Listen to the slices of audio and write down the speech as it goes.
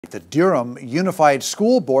The Durham Unified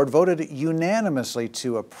School Board voted unanimously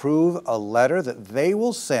to approve a letter that they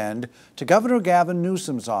will send to Governor Gavin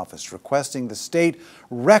Newsom's office requesting the state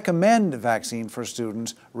recommend vaccine for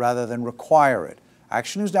students rather than require it.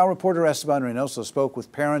 Action News Now reporter Esteban Reynoso spoke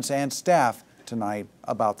with parents and staff tonight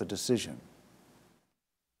about the decision.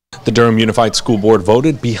 The Durham Unified School Board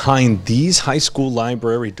voted behind these high school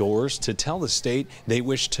library doors to tell the state they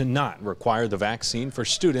wish to not require the vaccine for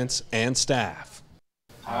students and staff.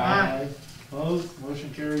 Aye. Opposed?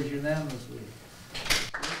 Motion carries unanimously.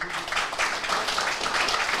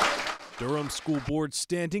 Durham School Board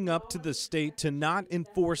standing up to the state to not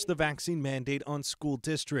enforce the vaccine mandate on school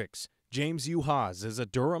districts. James Uhas is a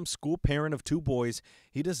Durham school parent of 2 boys.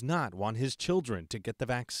 He does not want his children to get the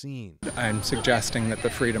vaccine. I'm suggesting that the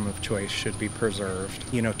freedom of choice should be preserved.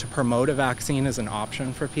 You know, to promote a vaccine as an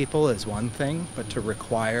option for people is one thing, but to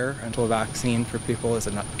require a vaccine for people is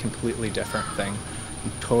a completely different thing.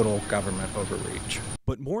 Total government overreach.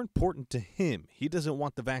 But more important to him, he doesn't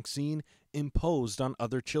want the vaccine imposed on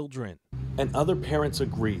other children. And other parents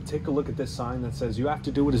agree. Take a look at this sign that says you have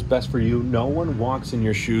to do what is best for you. No one walks in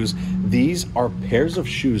your shoes. These are pairs of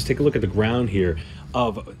shoes. Take a look at the ground here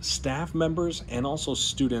of staff members and also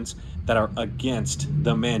students that are against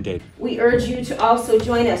the mandate. We urge you to also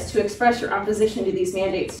join us to express your opposition to these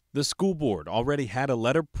mandates. The school board already had a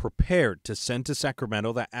letter prepared to send to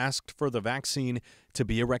Sacramento that asked for the vaccine to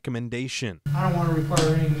be a recommendation. I don't want to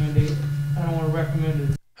require any mandate. I don't want to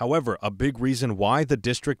recommend it. However, a big reason why the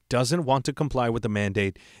district doesn't want to comply with the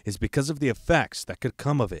mandate is because of the effects that could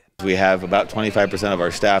come of it. We have about 25% of our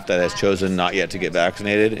staff that has chosen not yet to get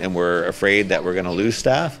vaccinated, and we're afraid that we're going to lose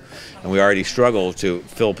staff. And we already struggle to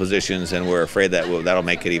fill positions, and we're afraid that that'll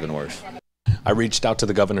make it even worse. I reached out to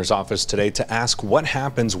the governor's office today to ask what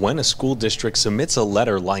happens when a school district submits a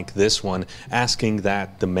letter like this one asking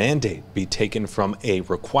that the mandate be taken from a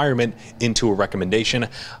requirement into a recommendation.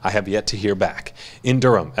 I have yet to hear back. In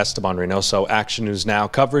Durham, Esteban Reynoso, Action News Now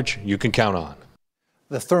coverage you can count on.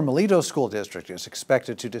 The Thermalito School District is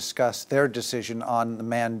expected to discuss their decision on the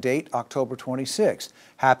mandate October 26th.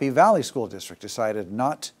 Happy Valley School District decided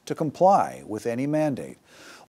not to comply with any mandate.